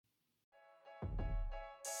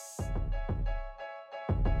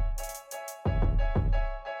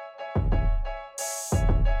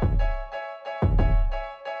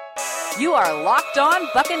You are Locked On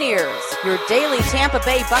Buccaneers, your daily Tampa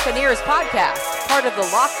Bay Buccaneers podcast, part of the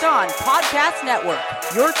Locked On Podcast Network,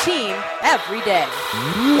 your team every day.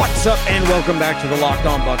 What's up, and welcome back to the Locked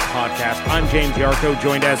On Bucs podcast. I'm James Yarko,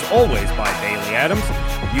 joined as always by Bailey Adams.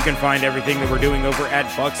 You can find everything that we're doing over at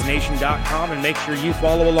BucsNation.com, and make sure you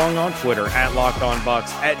follow along on Twitter at Locked On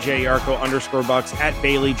Bucs, at JYarko_Bucs, at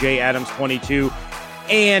BaileyJAdams22,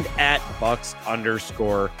 and at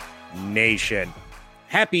Bucs_Nation.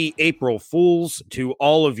 Happy April Fools to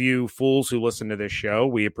all of you fools who listen to this show.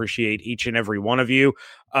 We appreciate each and every one of you.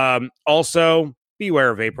 Also, beware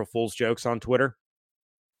of April Fool's jokes on Twitter.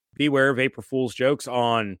 Beware of April Fool's jokes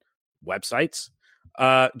on websites.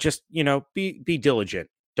 Just, be diligent.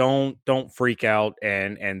 Don't freak out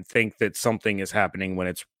and think that something is happening when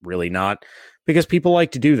it's really not, because people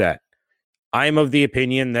like to do that. I'm of the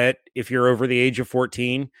opinion that if you're over the age of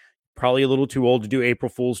 14, probably a little too old to do April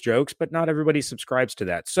Fool's jokes, but not everybody subscribes to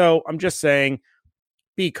that. So I'm just saying,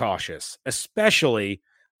 be cautious, especially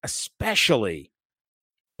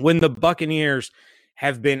when the Buccaneers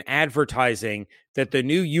have been advertising that the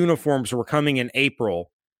new uniforms were coming in April,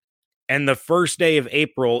 and the first day of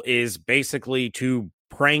April is basically to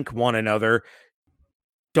prank one another.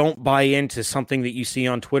 Don't buy into something that you see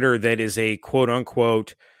on Twitter that is a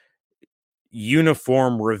quote-unquote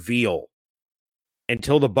uniform reveal.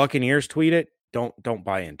 Until the Buccaneers tweet it, don't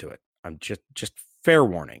buy into it. I'm just fair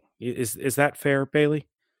warning. Is that fair, Bailey?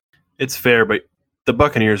 It's fair, but the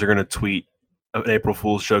Buccaneers are going to tweet an April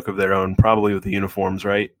Fool's joke of their own, probably with the uniforms,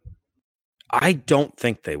 right? I don't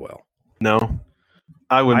think they will. No,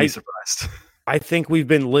 I wouldn't be surprised. I think we've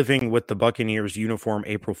been living with the Buccaneers uniform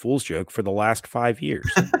April Fool's joke for the last 5 years.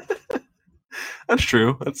 That's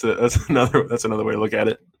true. That's another way to look at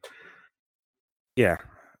it. Yeah.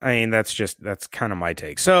 I mean, that's kind of my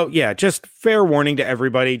take. So, yeah, just fair warning to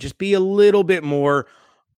everybody. Just be a little bit more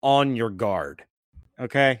on your guard,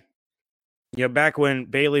 okay? Back when,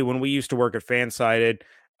 Bailey, when we used to work at Fansided,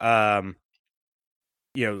 Fansided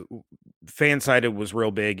was real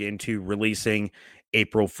big into releasing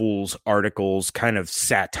April Fool's articles, kind of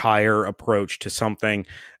satire approach to something.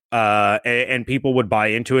 And people would buy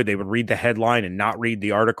into it. They would read the headline and not read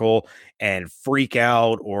the article and freak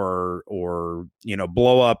out or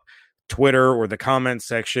blow up Twitter or the comment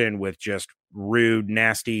section with just rude,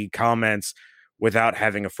 nasty comments without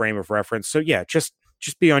having a frame of reference. So yeah, just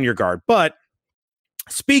be on your guard. But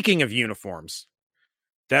speaking of uniforms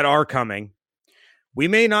that are coming, we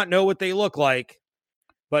may not know what they look like,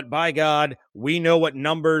 but by God, we know what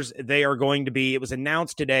numbers they are going to be. It was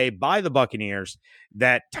announced today by the Buccaneers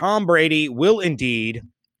that Tom Brady will indeed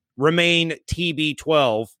remain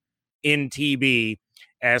TB12 in TB,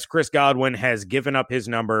 as Chris Godwin has given up his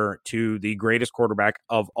number to the greatest quarterback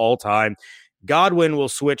of all time. Godwin will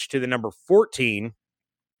switch to the number 14,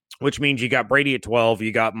 which means you got Brady at 12,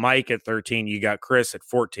 you got Mike at 13, you got Chris at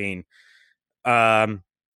 14.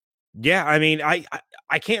 Yeah, I mean, I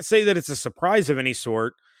can't say that it's a surprise of any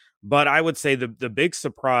sort, but I would say the big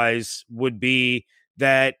surprise would be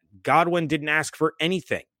that Godwin didn't ask for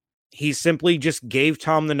anything. He simply just gave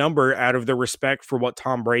Tom the number out of the respect for what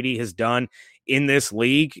Tom Brady has done in this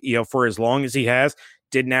league, for as long as he has.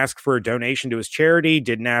 Didn't ask for a donation to his charity,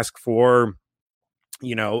 didn't ask for,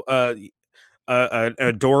 an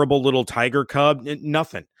adorable little tiger cub,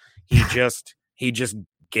 nothing. He just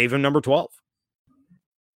gave him number 12.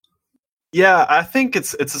 Yeah, I think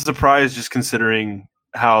it's a surprise just considering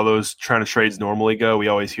how those kind of trades normally go. We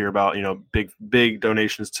always hear about, big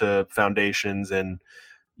donations to foundations and,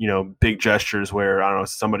 big gestures where, I don't know,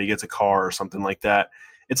 somebody gets a car or something like that.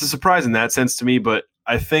 It's a surprise in that sense to me, but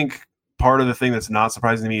I think part of the thing that's not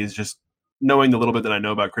surprising to me is just knowing the little bit that I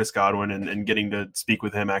know about Chris Godwin and getting to speak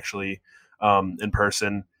with him actually in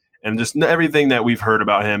person, and just everything that we've heard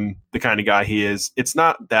about him, the kind of guy he is. It's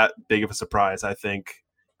not that big of a surprise, I think.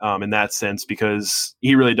 In that sense, because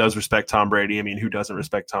he really does respect Tom Brady. I mean, who doesn't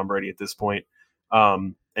respect Tom Brady at this point?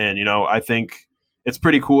 And, I think it's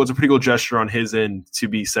pretty cool. It's a pretty cool gesture on his end to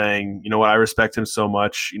be saying, I respect him so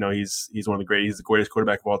much. He's one of the great, he's the greatest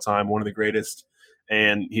quarterback of all time, one of the greatest.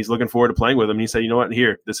 And he's looking forward to playing with him. And he said,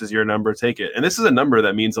 here, this is your number, take it. And this is a number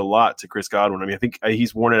that means a lot to Chris Godwin. I mean, I think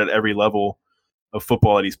he's worn it at every level of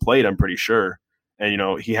football that he's played, I'm pretty sure.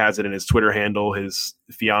 And, he has it in his Twitter handle. His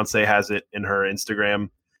fiance has it in her Instagram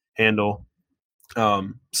handle.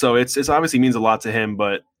 So it's obviously means a lot to him,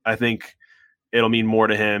 but I think it'll mean more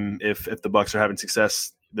to him if the Bucs are having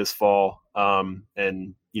success this fall.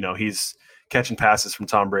 And he's catching passes from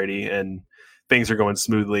Tom Brady and things are going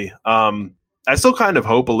smoothly. I still kind of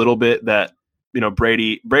hope a little bit that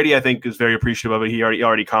Brady I think is very appreciative of it. He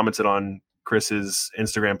already commented on Chris's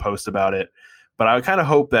Instagram post about it, but I kind of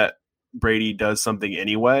hope that Brady does something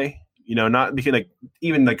anyway. Not because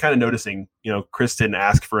even kind of noticing, Chris didn't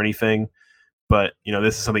ask for anything, but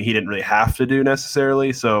this is something he didn't really have to do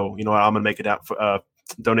necessarily. So I'm going to make a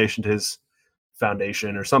donation to his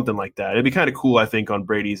foundation or something like that. It'd be kind of cool, I think, on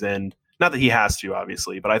Brady's end. Not that he has to,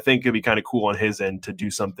 obviously, but I think it'd be kind of cool on his end to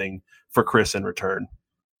do something for Chris in return.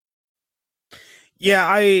 Yeah,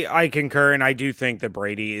 I concur, and I do think that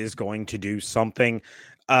Brady is going to do something.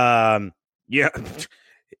 Yeah,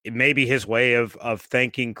 it may be his way of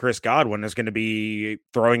thanking Chris Godwin is going to be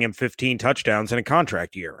throwing him 15 touchdowns in a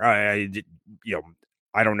contract year.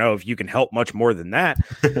 I don't know if you can help much more than that.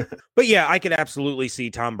 But yeah, I could absolutely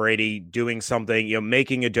see Tom Brady doing something,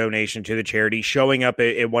 making a donation to the charity, showing up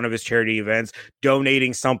at one of his charity events,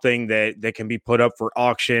 donating something that can be put up for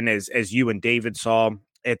auction, as you and David saw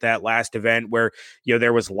at that last event where,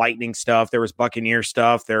 there was Lightning stuff, there was Buccaneer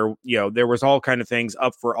stuff, there was all kind of things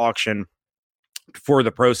up for auction for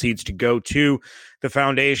the proceeds to go to the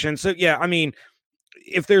foundation. So yeah, I mean,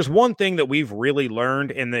 if there's one thing that we've really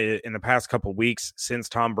learned in the past couple of weeks since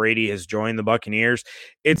Tom Brady has joined the Buccaneers,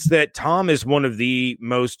 it's that Tom is one of the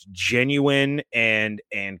most genuine and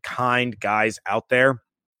kind guys out there.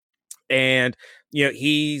 And,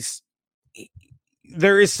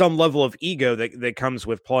 there is some level of ego that comes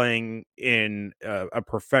with playing in a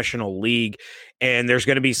professional league. And there's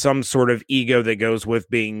going to be some sort of ego that goes with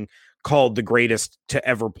being called the greatest to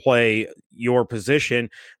ever play your position.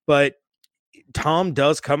 But Tom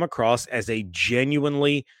does come across as a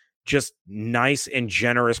genuinely just nice and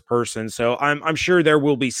generous person. So I'm sure there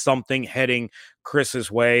will be something heading Chris's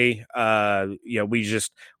way. We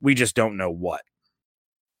just don't know what.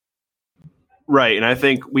 Right, and I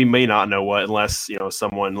think we may not know what unless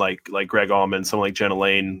someone like Greg Allman, someone like Jenna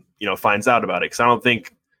Lane, finds out about it. Because I don't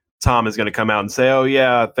think Tom is going to come out and say, "Oh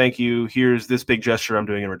yeah, thank you. Here's this big gesture I'm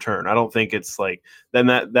doing in return." I don't think it's like then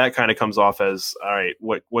that kind of comes off as, "All right,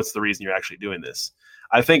 what's the reason you're actually doing this?"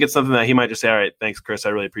 I think it's something that he might just say, "All right, thanks, Chris. I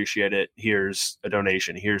really appreciate it. Here's a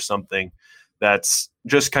donation. Here's something." That's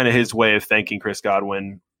just kind of his way of thanking Chris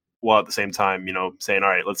Godwin, while at the same time, saying, "All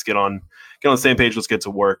right, let's get on the same page. Let's get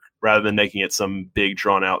to work," rather than making it some big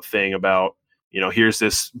drawn out thing about, here's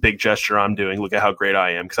this big gesture I'm doing. Look at how great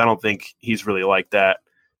I am. Because I don't think he's really like that.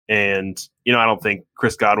 And, I don't think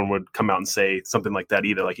Chris Godwin would come out and say something like that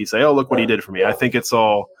either. Like he'd say, "Oh, look what he did for me." I think it's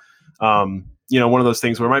all, one of those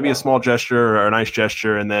things where it might be a small gesture or a nice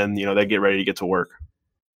gesture, and then, they get ready to get to work.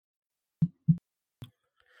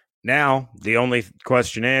 Now, the only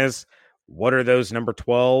question is, what are those number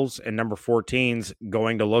 12s and number 14s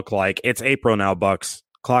going to look like? It's April now, Bucks.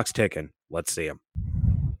 Clock's ticking. Let's see them.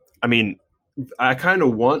 I mean, I kind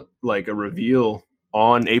of want like a reveal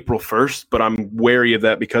on April 1st, but I'm wary of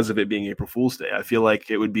that because of it being April Fool's Day. I feel like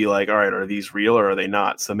it would be like, all right, are these real or are they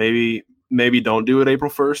not? So maybe don't do it April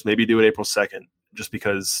 1st, maybe do it April 2nd, just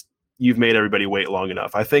because you've made everybody wait long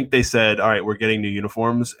enough. I think they said, all right, we're getting new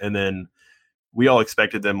uniforms, and then we all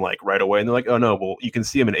expected them like right away, and they're like, oh no, well, you can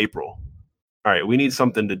see them in April. All right, we need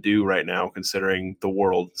something to do right now considering the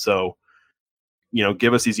world. So,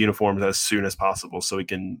 give us these uniforms as soon as possible so we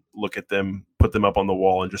can look at them, put them up on the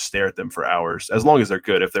wall, and just stare at them for hours, as long as they're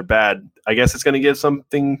good. If they're bad, I guess it's going to give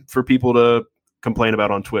something for people to complain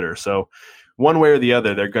about on Twitter. So one way or the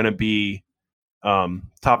other, they're going to be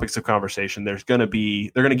topics of conversation. They're going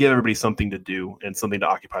to give everybody something to do and something to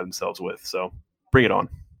occupy themselves with. So bring it on.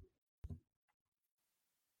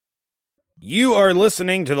 You are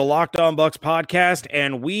listening to the Locked On Bucks podcast,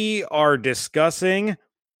 and we are discussing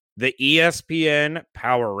the ESPN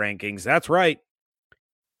Power Rankings. That's right.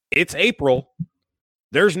 It's April.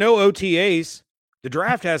 There's no OTAs. The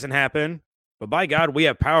draft hasn't happened, but by God, we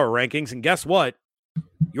have Power Rankings. And guess what?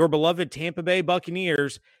 Your beloved Tampa Bay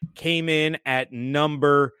Buccaneers came in at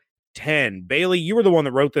number 10. Bailey, you were the one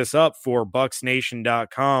that wrote this up for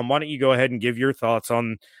BucksNation.com. Why don't you go ahead and give your thoughts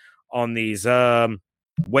on these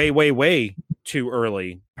way too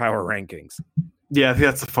early power rankings? Yeah, I think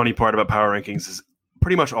that's the funny part about power rankings is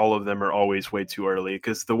pretty much all of them are always way too early,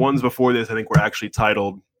 because the ones before this, I think, were actually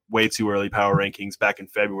titled way too early power rankings back in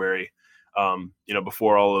February,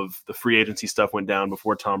 before all of the free agency stuff went down,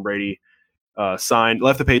 before Tom Brady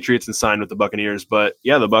left the Patriots and signed with the Buccaneers. But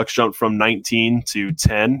yeah, the Bucs jumped from 19 to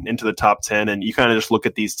 10 into the top 10. And you kind of just look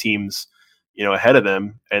at these teams, ahead of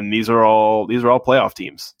them, and these are all playoff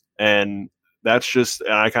teams. And that's just,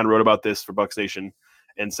 and I kind of wrote about this for Bucs Nation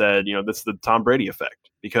and said, that's the Tom Brady effect.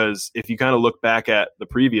 Because if you kind of look back at the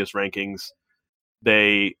previous rankings,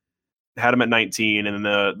 they had him at 19, and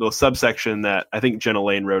then the subsection that I think Jenna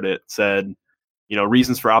Lane wrote it said,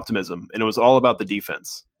 reasons for optimism. And it was all about the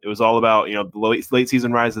defense. It was all about, the late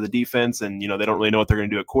season rise of the defense, and, they don't really know what they're going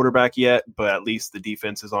to do at quarterback yet, but at least the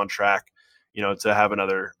defense is on track, to have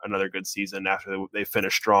another good season after they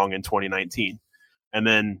finished strong in 2019. And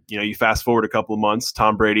then, you fast forward a couple of months,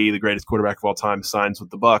 Tom Brady, the greatest quarterback of all time, signs with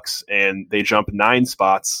the Bucs, and they jump 9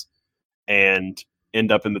 spots and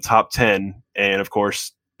end up in the top 10. And of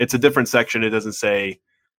course, it's a different section. It doesn't say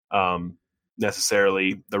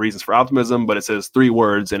necessarily the reasons for optimism, but it says 3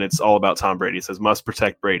 words, and it's all about Tom Brady. It says must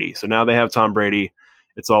protect Brady. So now they have Tom Brady.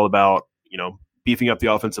 It's all about, beefing up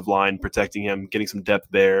the offensive line, protecting him, getting some depth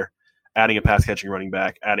there, adding a pass catching running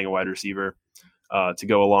back, adding a wide receiver to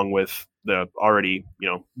go along with the already,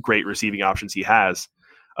 great receiving options he has.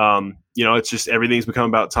 It's just everything's become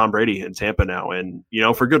about Tom Brady in Tampa now. And,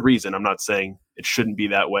 for good reason. I'm not saying it shouldn't be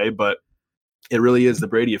that way, but it really is the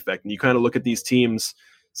Brady effect. And you kind of look at these teams.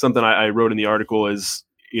 Something I wrote in the article is,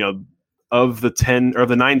 of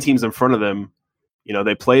the 9 teams in front of them,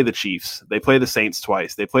 they play the Chiefs, they play the Saints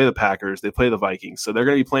twice, they play the Packers, they play the Vikings. So they're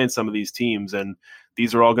going to be playing some of these teams, and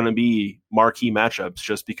these are all going to be marquee matchups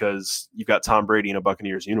just because you've got Tom Brady in a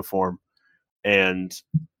Buccaneers uniform, and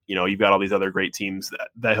you've got all these other great teams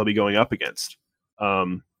that he'll be going up against.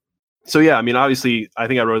 So yeah, I mean, obviously, I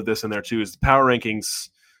think I wrote this in there too. Is the power rankings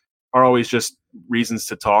are always just reasons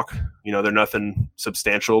to talk. They're nothing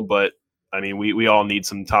substantial, but I mean, we all need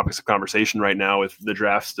some topics of conversation right now with the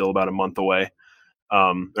draft still about a month away.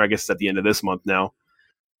 Or I guess it's at the end of this month now.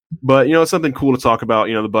 But, it's something cool to talk about.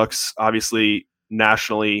 The Bucs obviously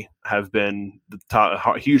nationally have been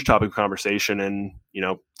the huge topic of conversation, and,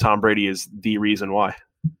 Tom Brady is the reason why.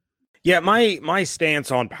 Yeah, my stance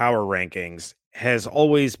on power rankings has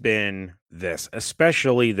always been this,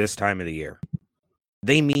 especially this time of the year.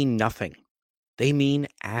 They mean nothing. They mean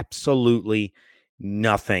absolutely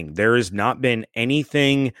nothing. There has not been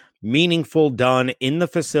anything meaningful done in the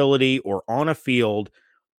facility or on a field.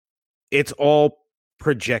 It's all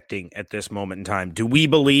projecting at this moment in time. Do we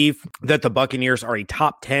believe that the Buccaneers are a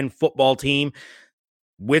top 10 football team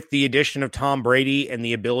with the addition of Tom Brady and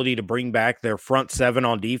the ability to bring back their front 7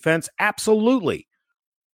 on defense? Absolutely.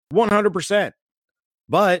 100%.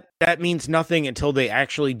 But that means nothing until they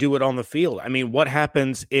actually do it on the field. I mean, what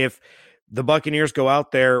happens if the Buccaneers go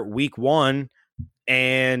out there week 1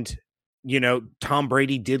 and, Tom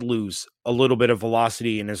Brady did lose a little bit of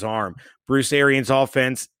velocity in his arm? Bruce Arians'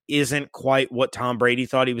 offense isn't quite what Tom Brady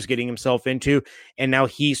thought he was getting himself into, and now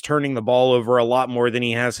he's turning the ball over a lot more than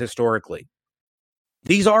he has historically.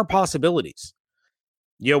 These are possibilities.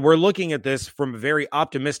 We're looking at this from a very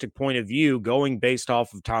optimistic point of view, going based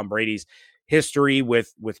off of Tom Brady's history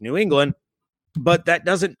with New England, but that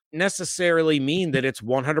doesn't necessarily mean that it's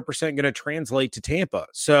 100% going to translate to Tampa.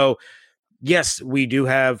 So, yes, we do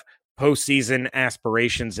have postseason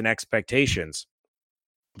aspirations and expectations,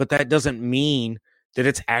 but that doesn't mean that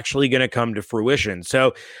it's actually going to come to fruition.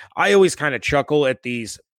 So, I always kind of chuckle at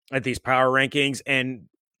these power rankings, and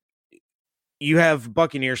you have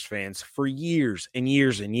Buccaneers fans for years and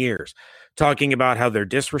years and years talking about how they're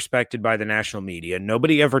disrespected by the national media.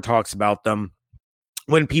 Nobody ever talks about them.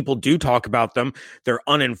 When people do talk about them, they're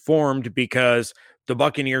uninformed because the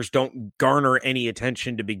Buccaneers don't garner any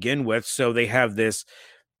attention to begin with. So they have this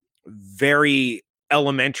very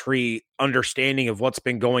elementary understanding of what's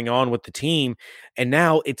been going on with the team. And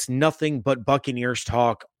now it's nothing but Buccaneers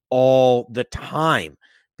talk all the time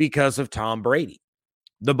because of Tom Brady.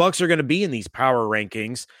 The Bucs are going to be in these power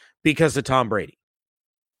rankings because of Tom Brady.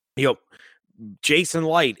 Jason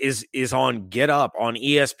Light is on Get Up on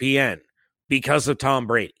ESPN because of Tom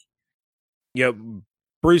Brady.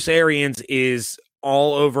 Bruce Arians is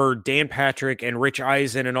all over Dan Patrick and Rich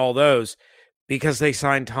Eisen and all those because they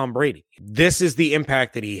signed Tom Brady. This is the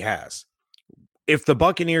impact that he has. If the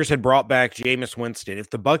Buccaneers had brought back Jameis Winston,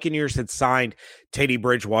 if the Buccaneers had signed Teddy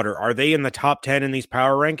Bridgewater, are they in the top 10 in these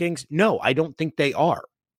power rankings? No, I don't think they are.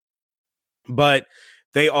 But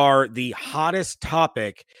they are the hottest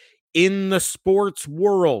topic in the sports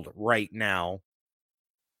world right now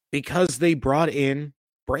because they brought in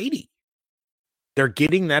Brady. They're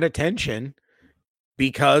getting that attention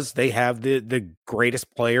because they have the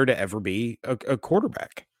greatest player to ever be a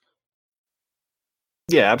quarterback.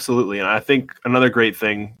 Yeah, absolutely. And I think another great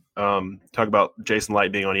thing, talk about Jason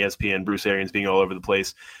Light being on ESPN, Bruce Arians being all over the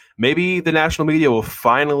place. Maybe the national media will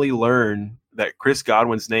finally learn that Chris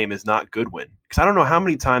Godwin's name is not Goodwin. Because I don't know how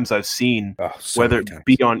many times I've seen, whether it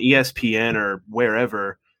be on ESPN or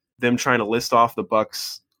wherever, them trying to list off the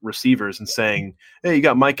Bucs receivers and saying, hey, you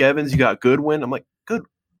got Mike Evans, you got Goodwin. I'm like, good,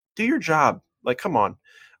 do your job. Like, come on.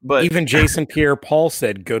 But even Jason Pierre-Paul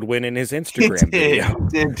said Goodwin in his Instagram video.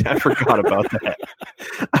 I forgot about that.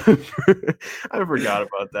 I forgot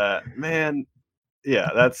about that. Man, Yeah,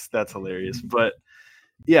 that's hilarious. But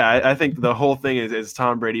yeah, I think the whole thing is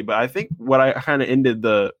Tom Brady. But I think what I kind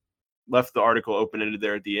of left the article open ended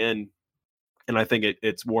there at the end, and I think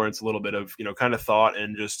it warrants a little bit of kind of thought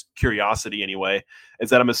and just curiosity anyway.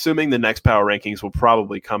 Is that I'm assuming the next power rankings will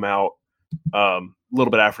probably come out a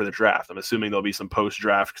little bit after the draft. I'm assuming there'll be some post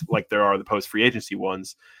draft like there are the post free agency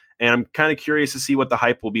ones, and I'm kind of curious to see what the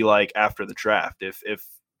hype will be like after the draft. If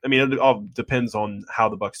I mean, it all depends on how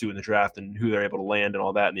the Bucs do in the draft and who they're able to land and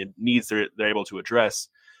all that, and the needs they're able to address.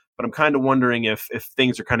 But I'm kind of wondering if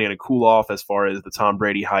things are kind of going to cool off as far as the Tom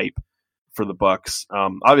Brady hype for the Bucs.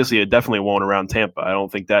 Obviously, it definitely won't around Tampa. I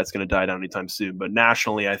don't think that's going to die down anytime soon. But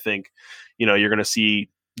nationally, I think you're going to see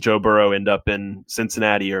Joe Burrow end up in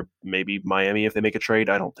Cincinnati or maybe Miami if they make a trade.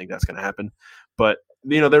 I don't think that's going to happen. But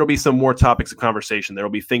there'll be some more topics of conversation. There will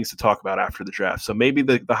be things to talk about after the draft. So maybe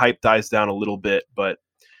the hype dies down a little bit, but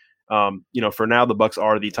for now, the Bucs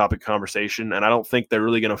are the topic of conversation, and I don't think they're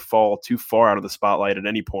really going to fall too far out of the spotlight at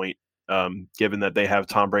any point, given that they have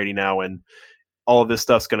Tom Brady now, and all of this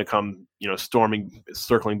stuff's going to come,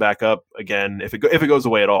 circling back up again if it goes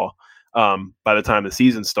away at all by the time the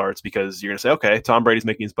season starts, because you're going to say, okay, Tom Brady's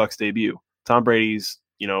making his Bucs debut. Tom Brady's,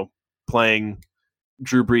 playing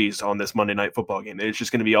Drew Brees on this Monday Night Football game. It's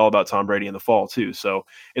just going to be all about Tom Brady in the fall too. So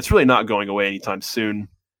it's really not going away anytime soon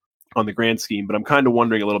on the grand scheme, but I'm kind of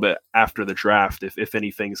wondering a little bit after the draft if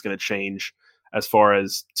anything's going to change as far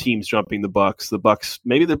as teams jumping the Bucs.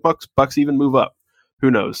 Maybe the Bucs even move up. Who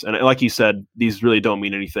knows? And like you said, these really don't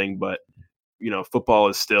mean anything, but football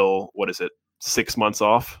is still, what is it, 6 months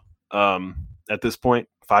off at this point,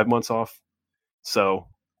 5 months off. So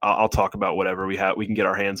I'll talk about whatever we can get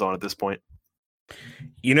our hands on at this point.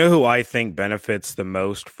 You know who I think benefits the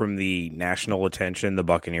most from the national attention the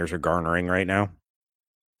Buccaneers are garnering right now?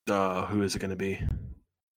 Who is it going to be?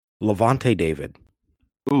 Lavonte David.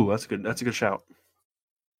 Ooh, that's good. That's a good shout.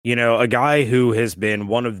 A guy who has been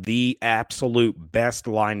one of the absolute best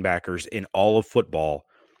linebackers in all of football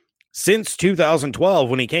since 2012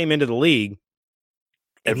 when he came into the league.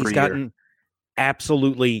 And he's gotten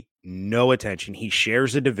absolutely no attention. He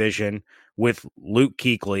shares a division with Luke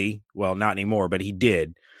Kuechly. Well, not anymore, but he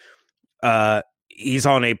did. He's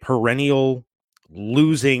on a perennial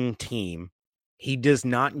losing team. He does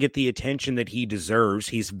not get the attention that he deserves.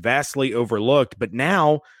 He's vastly overlooked. But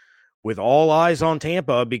now, with all eyes on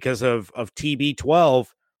Tampa because of TB12,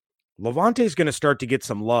 Lavonte's going to start to get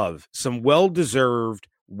some love, some well-deserved,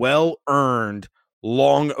 well-earned,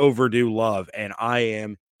 long overdue love, and I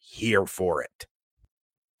am here for it.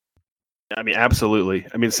 I mean, absolutely.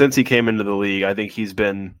 I mean, since he came into the league, I think he's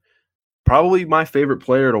been probably my favorite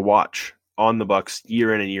player to watch on the Bucs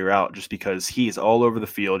year in and year out, just because he's all over the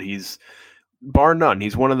field. He's bar none.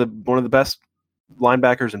 He's one of the best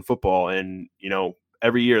linebackers in football, and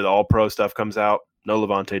every year the All-Pro stuff comes out, no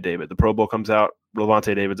Lavonte David. The Pro Bowl comes out,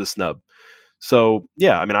 Lavonte David's a snub. So,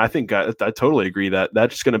 yeah, I mean, I think I totally agree that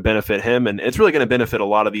that's just going to benefit him, and it's really going to benefit a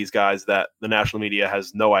lot of these guys that the national media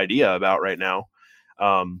has no idea about right now,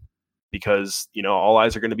 because, all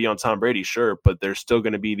eyes are going to be on Tom Brady, sure, but there's still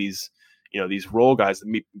going to be these role guys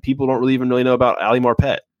that people don't even really know about. Ali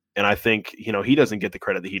Marpet, and I think, he doesn't get the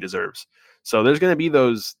credit that he deserves. So there's going to be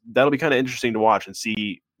that'll be kind of interesting to watch and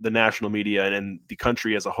see the national media and the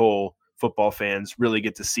country as a whole, football fans, really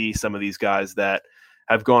get to see some of these guys that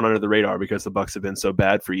have gone under the radar because the Bucs have been so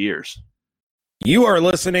bad for years. You are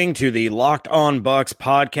listening to the Locked On Bucs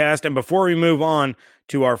podcast. And before we move on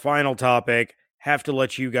to our final topic, have to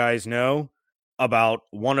let you guys know about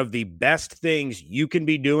one of the best things you can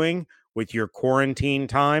be doing with your quarantine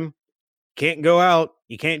time. Can't go out.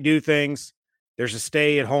 You can't do things. There's a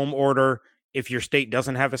stay-at-home order. If your state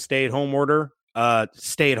doesn't have a stay-at-home order,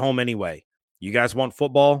 stay at home anyway. You guys want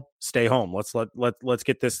football? Stay home. Let's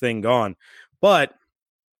get this thing going. But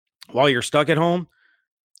while you're stuck at home,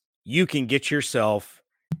 you can get yourself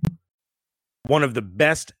one of the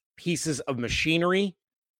best pieces of machinery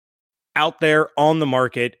out there on the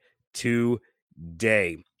market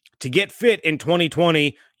today. To get fit in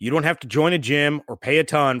 2020, you don't have to join a gym or pay a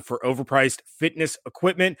ton for overpriced fitness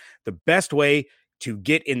equipment. The best way to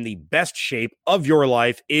get in the best shape of your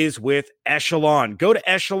life is with Echelon. Go to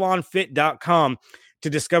echelonfit.com to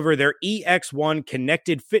discover their EX1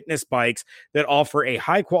 connected fitness bikes that offer a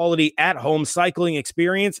high-quality at-home cycling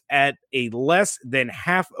experience at a less than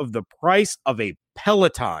half of the price of a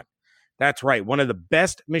Peloton. That's right, one of the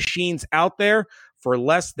best machines out there for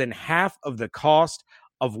less than half of the cost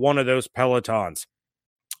of one of those Pelotons.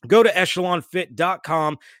 Go to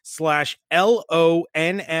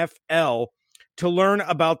echelonfit.com/LONFL to learn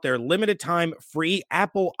about their limited time free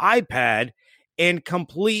Apple iPad and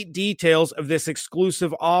complete details of this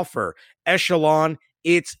exclusive offer. Echelon,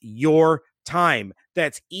 it's your time.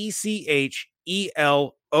 That's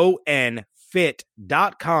ECHELON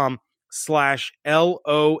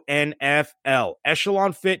fit.com/LONFL.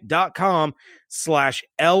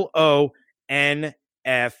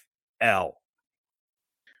 Echelonfit.com/LONFL.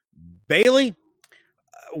 Bailey,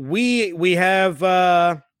 we have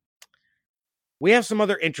some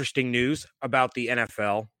other interesting news about the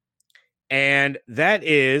NFL, and that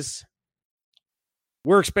is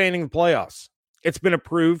we're expanding the playoffs. It's been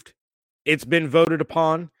approved. It's been voted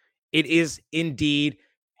upon. It is indeed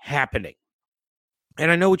happening.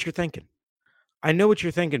 And I know what you're thinking.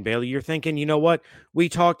 Bailey. You're thinking, you know what? We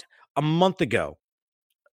talked a month ago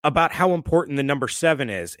about how important the number 7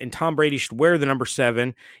 is, and Tom Brady should wear the number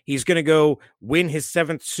 7. He's going to go win his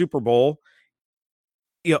 7th Super Bowl,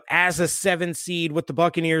 as a 7 seed with the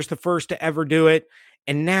Buccaneers, the first to ever do it.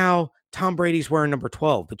 And now Tom Brady's wearing number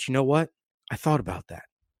 12. But you know what? I thought about that.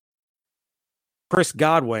 Chris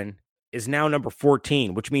Godwin is now number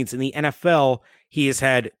 14, which means in the NFL, he has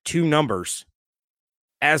had 2 numbers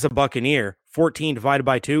as a Buccaneer. 14 divided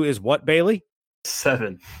by 2 is what, Bailey?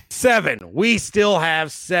 7. We still have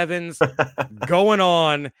 7s going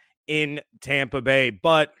on in Tampa Bay.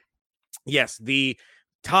 But yes, the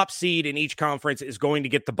top seed in each conference is going to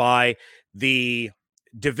get the bye. The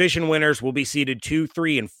division winners will be seeded 2,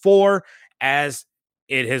 3, and 4, as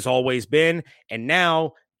it has always been. And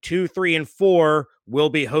now 2, 3, and 4 will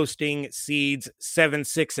be hosting seeds 7,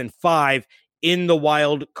 6, and 5 in the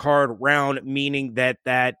wild card round, meaning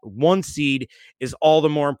that 1 seed is all the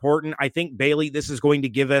more important. I think, Bailey, this is going to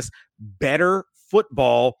give us better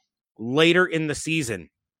football later in the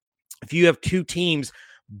season. If you have 2 teams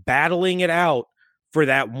battling it out for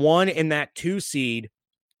that 1 and that 2 seed,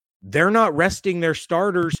 they're not resting their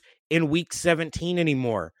starters in week 17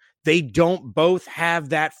 anymore. They don't both have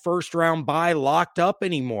that first round bye locked up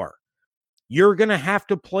anymore. You're going to have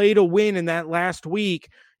to play to win in that last week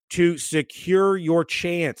to secure your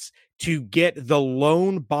chance to get the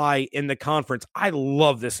lone bye in the conference. I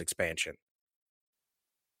love this expansion.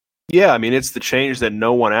 Yeah, I mean, it's the change that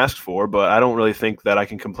no one asked for, but I don't really think that I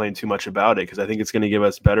can complain too much about it because I think it's going to give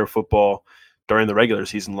us better football during the regular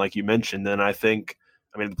season, like you mentioned. And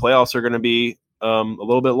the playoffs are going to be a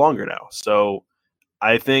little bit longer now. So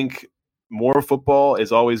I think more football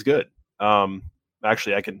is always good.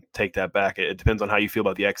 Actually, I can take that back. It depends on how you feel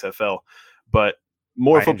about the XFL. But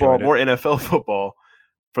more football, more NFL football,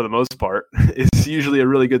 for the most part, is usually a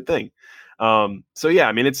really good thing. So yeah,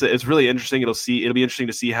 I mean, it's really interesting. It'll be interesting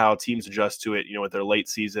to see how teams adjust to it, with their late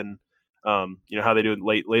season, how they do it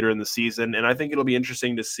later in the season. And I think it'll be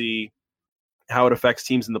interesting to see how it affects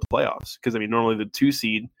teams in the playoffs. Because, I mean, normally the 2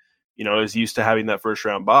 seed, is used to having that first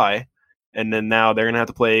round bye. And then now they're going to have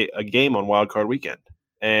to play a game on Wild Card Weekend.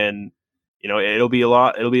 And, it'll be a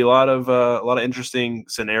lot of interesting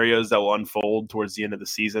scenarios that will unfold towards the end of the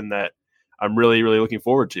season that I'm really, really looking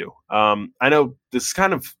forward to. I know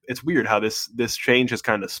it's weird how this change has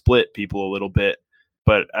kind of split people a little bit,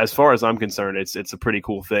 but as far as I'm concerned, it's a pretty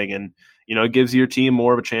cool thing. And, it gives your team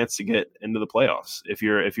more of a chance to get into the playoffs. If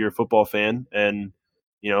you're a football fan and,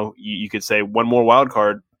 you could say one more wild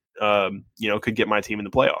card, could get my team in the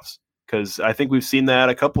playoffs. Because I think we've seen that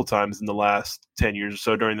a couple times in the last 10 years or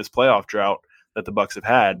so during this playoff drought that the Bucs have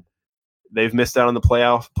had. They've missed out on the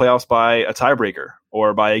playoffs by a tiebreaker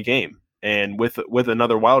or by a game. And with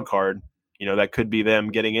another wild card, that could be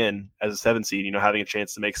them getting in as a 7 seed, having a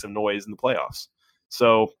chance to make some noise in the playoffs.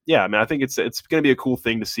 So, yeah, I mean, I think it's going to be a cool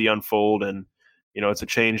thing to see unfold. And, it's a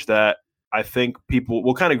change that I think people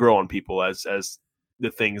will kind of grow on people as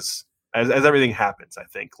the things, as everything happens, I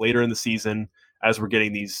think, later in the season, as we're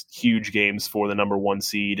getting these huge games for the number 1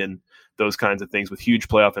 seed and those kinds of things with huge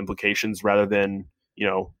playoff implications rather than,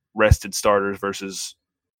 rested starters versus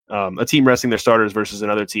a team resting their starters versus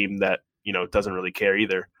another team that, doesn't really care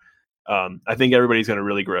either. I think everybody's going to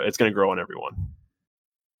really grow. It's going to grow on everyone.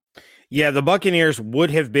 Yeah, the Buccaneers would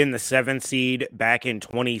have been the 7th seed back in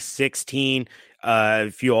 2016.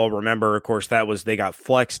 If you all remember, of course, they got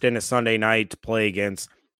flexed into Sunday night to play against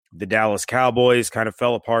the Dallas Cowboys. Kind of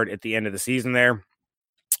fell apart at the end of the season there.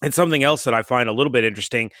 And something else that I find a little bit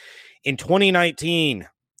interesting, in 2019,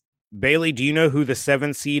 Bailey, do you know who the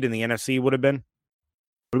 7th seed in the NFC would have been?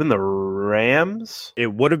 Would have been the Rams?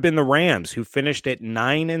 It would have been the Rams, who finished at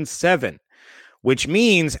 9-7, which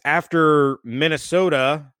means after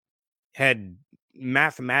Minnesota had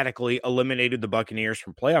mathematically eliminated the Buccaneers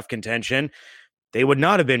from playoff contention, they would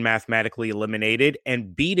not have been mathematically eliminated,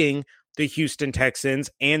 and beating the Houston Texans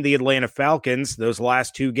and the Atlanta Falcons, those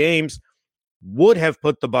last 2 games, would have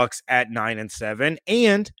put the Bucs at 9-7,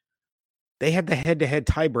 and they had the head-to-head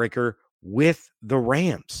tiebreaker with the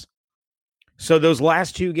Rams. So those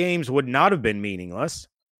last two games would not have been meaningless.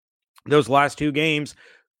 Those last two games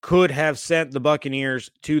could have sent the Buccaneers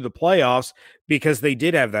to the playoffs because they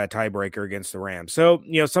did have that tiebreaker against the Rams. So,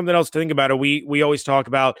 something else to think about. We always talk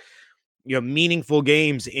about, meaningful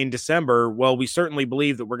games in December. Well, we certainly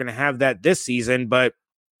believe that we're going to have that this season, but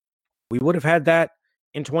we would have had that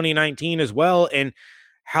in 2019 as well. And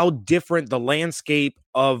how different the landscape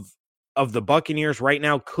of the Buccaneers right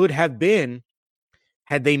now could have been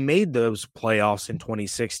had they made those playoffs in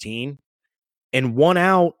 2016 and won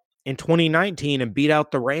out in 2019 and beat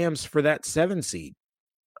out the Rams for that 7 seed.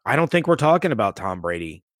 I don't think we're talking about Tom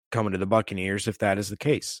Brady coming to the Buccaneers if that is the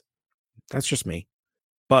case. That's just me.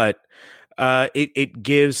 But it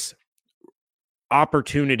gives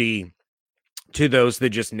opportunity to those that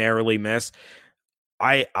just narrowly miss.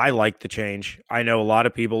 I like the change. I know a lot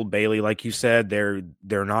of people, Bailey, like you said, they're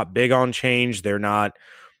not big on change. They're not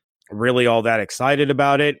really all that excited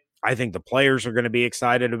about it. I think the players are going to be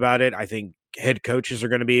excited about it. I think head coaches are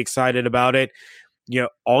going to be excited about it.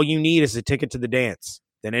 All you need is a ticket to the dance.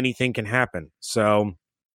 Then anything can happen. So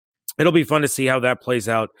it'll be fun to see how that plays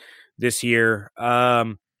out this year.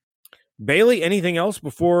 Bailey, anything else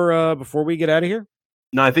before we get out of here?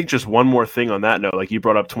 No, I think just one more thing on that note. Like you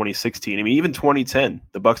brought up 2016. I mean, even 2010,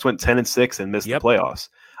 the Bucs went 10-6 and missed the playoffs.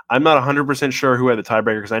 I'm not 100% sure who had the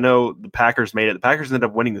tiebreaker because I know the Packers made it. The Packers ended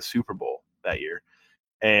up winning the Super Bowl that year.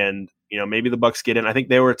 And, maybe the Bucs get in. I think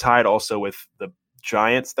they were tied also with the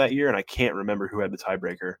Giants that year, and I can't remember who had the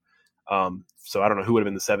tiebreaker. So I don't know who would have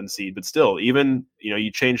been the 7th seed. But still, even,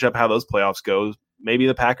 you change up how those playoffs go. Maybe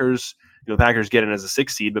the Packers, the Packers get in as a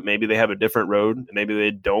 6th seed, but maybe they have a different road, and maybe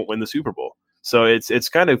they don't win the Super Bowl. So it's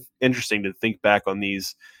kind of interesting to think back on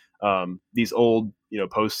these old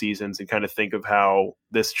postseasons and kind of think of how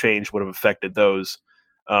this change would have affected those.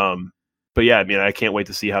 But yeah, I mean, I can't wait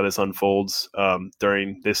to see how this unfolds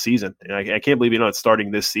during this season. And I can't believe it's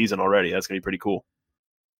starting this season already. That's gonna be pretty cool.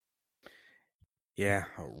 Yeah,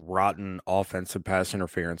 a rotten offensive pass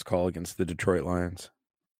interference call against the Detroit Lions.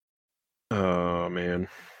 Oh man.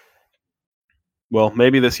 Well,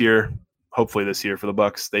 maybe this year. Hopefully this year for the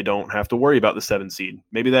Bucs, they don't have to worry about the 7 seed.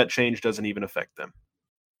 Maybe that change doesn't even affect them.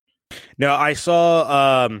 No, I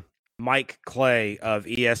saw Mike Clay of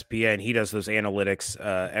ESPN. He does those analytics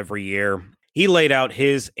every year. He laid out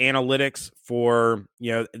his analytics for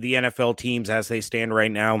the NFL teams as they stand right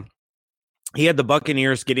now. He had the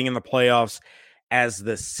Buccaneers getting in the playoffs as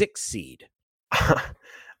the 6th seed.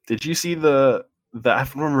 Did you see the I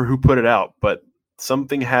don't remember who put it out, but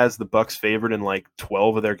something has the Bucs favored in like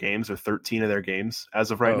 12 of their games or 13 of their games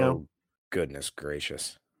as of right now. Goodness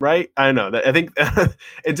gracious. Right? I know that. I think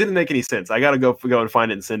it didn't make any sense. I got to go and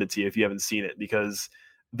find it and send it to you if you haven't seen it, because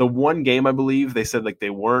the one game, I believe they said like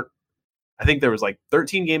they weren't, I think there was like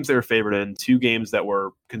 13 games they were favored in, 2 games that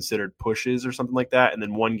were considered pushes or something like that. And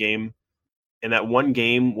then one game, and that one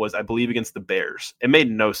game was, I believe, against the Bears. It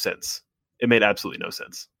made no sense. It made absolutely no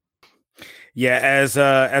sense. Yeah,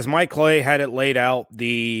 as Mike Clay had it laid out,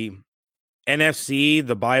 the NFC,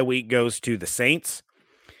 the bye week goes to the Saints.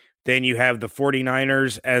 Then you have the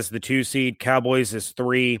 49ers as the 2 seed, Cowboys as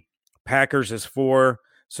 3, Packers as 4.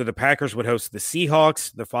 So the Packers would host the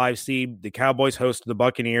Seahawks, the 5 seed. The Cowboys host the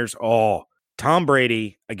Buccaneers. Oh, Tom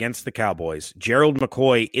Brady against the Cowboys. Gerald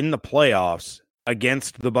McCoy in the playoffs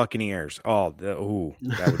against the Buccaneers. Oh,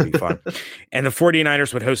 that would be fun. And the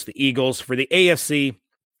 49ers would host the Eagles. For the AFC,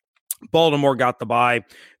 Baltimore got the bye.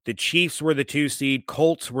 The Chiefs were the 2 seed.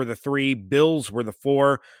 Colts were the 3. Bills were the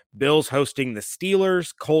 4. Bills hosting the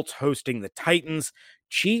Steelers. Colts hosting the Titans.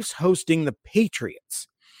 Chiefs hosting the Patriots.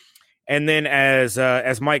 And then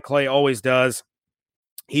as Mike Clay always does,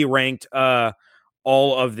 he ranked all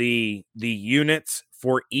of the units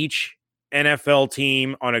for each NFL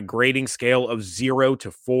team on a grading scale of 0 to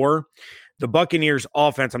 4. The Buccaneers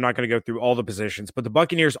offense, I'm not going to go through all the positions, but the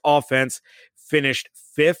Buccaneers offense finished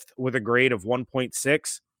 5th with a grade of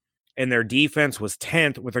 1.6, and their defense was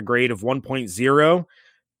 10th with a grade of 1.0,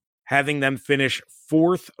 having them finish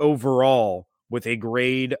 4th overall with a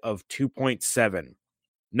grade of 2.7.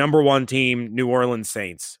 Number 1 team, New Orleans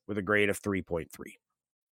Saints, with a grade of 3.3.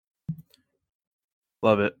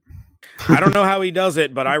 Love it. I don't know how he does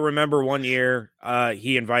it, but I remember one year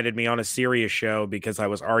he invited me on a Sirius show because I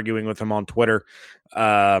was arguing with him on Twitter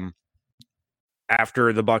after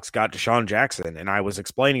the Bucs got Deshaun Jackson, and I was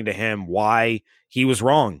explaining to him why he was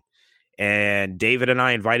wrong. And David and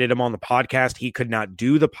I invited him on the podcast. He could not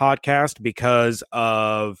do the podcast because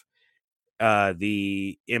of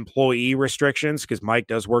the employee restrictions, because Mike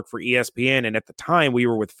does work for ESPN, and at the time we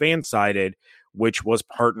were with Fansided, which was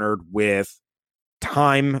partnered with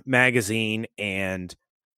Time magazine, and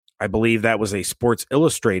I believe that was a Sports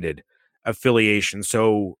Illustrated affiliation.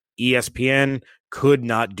 So ESPN could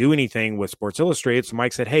not do anything with Sports Illustrated. So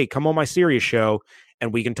Mike said, hey, come on my Sirius show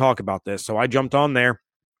and we can talk about this. So I jumped on there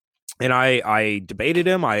and I debated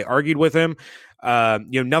him. I argued with him.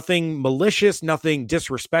 Nothing malicious, nothing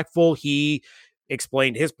disrespectful. He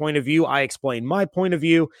explained his point of view. I explained my point of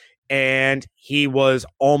view, and he was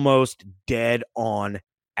almost dead on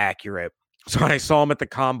accurate. So when I saw him at the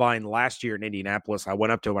Combine last year in Indianapolis, I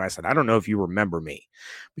went up to him and I said, I don't know if you remember me,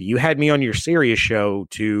 but you had me on your Sirius show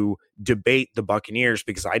to debate the Buccaneers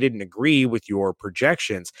because I didn't agree with your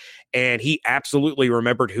projections. And he absolutely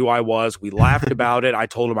remembered who I was. We laughed about it. I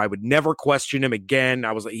told him I would never question him again.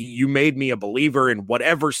 I was like, you made me a believer in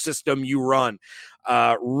whatever system you run.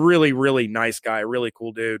 Really, really nice guy. Really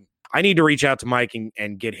cool dude. I need to reach out to Mike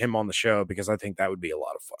and get him on the show because I think that would be a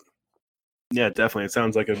lot of fun. Yeah, definitely. It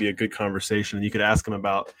sounds like it'd be a good conversation. You could ask him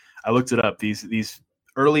about. I looked it up. These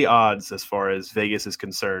early odds, as far as Vegas is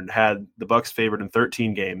concerned, had the Bucs favored in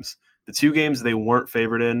 13 games. The 2 games they weren't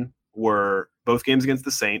favored in were both games against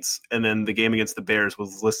the Saints, and then the game against the Bears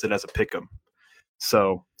was listed as a pick'em.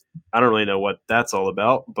 So I don't really know what that's all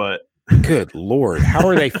about, but good Lord, how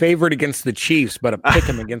are they favored against the Chiefs but a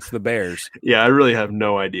pick'em against the Bears? Yeah, I really have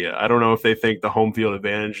no idea. I don't know if they think the home field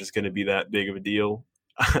advantage is going to be that big of a deal.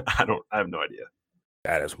 I have no idea.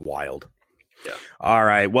 That is wild. Yeah. All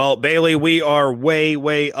right. Well, Bailey, we are way,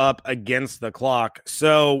 way up against the clock.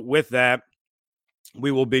 So with that,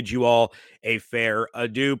 we will bid you all a fair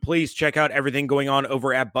adieu. Please check out everything going on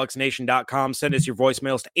over at bucksnation.com. Send us your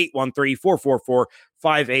voicemails to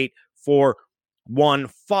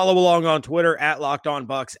 813-444-5841. Follow along on Twitter at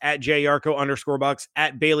LockedOnBucks, at JYarko_Bucks,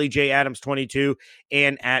 at Bailey J Adams 22,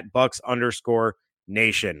 and at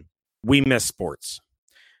Bucks_Nation. We miss sports.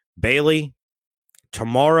 Bailey,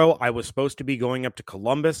 tomorrow I was supposed to be going up to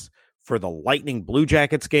Columbus for the Lightning Blue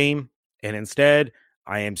Jackets game, and instead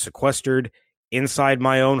I am sequestered inside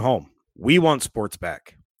my own home. We want sports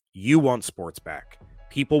back. You want sports back.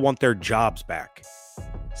 People want their jobs back.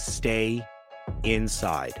 Stay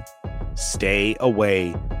inside. Stay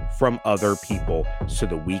away from other people so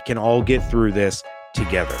that we can all get through this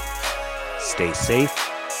together. Stay safe.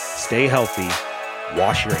 Stay healthy.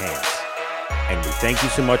 Wash your hands. And we thank you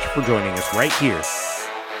so much for joining us right here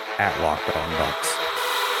at Locked On Bucks.